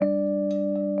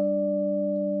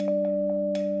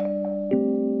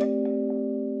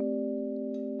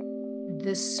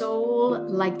The soul,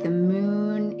 like the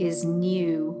moon, is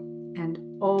new and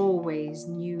always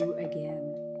new again.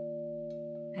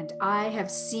 And I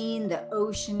have seen the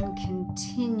ocean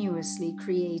continuously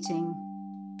creating.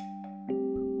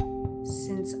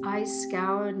 Since I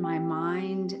scoured my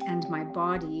mind and my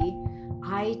body,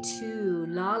 I too,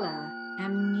 Lala,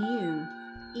 am new,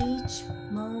 each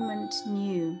moment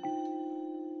new.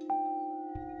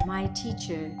 My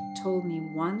teacher told me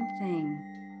one thing: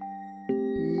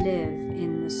 live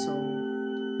in the soul.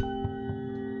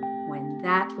 When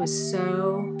that was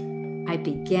so, I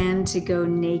began to go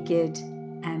naked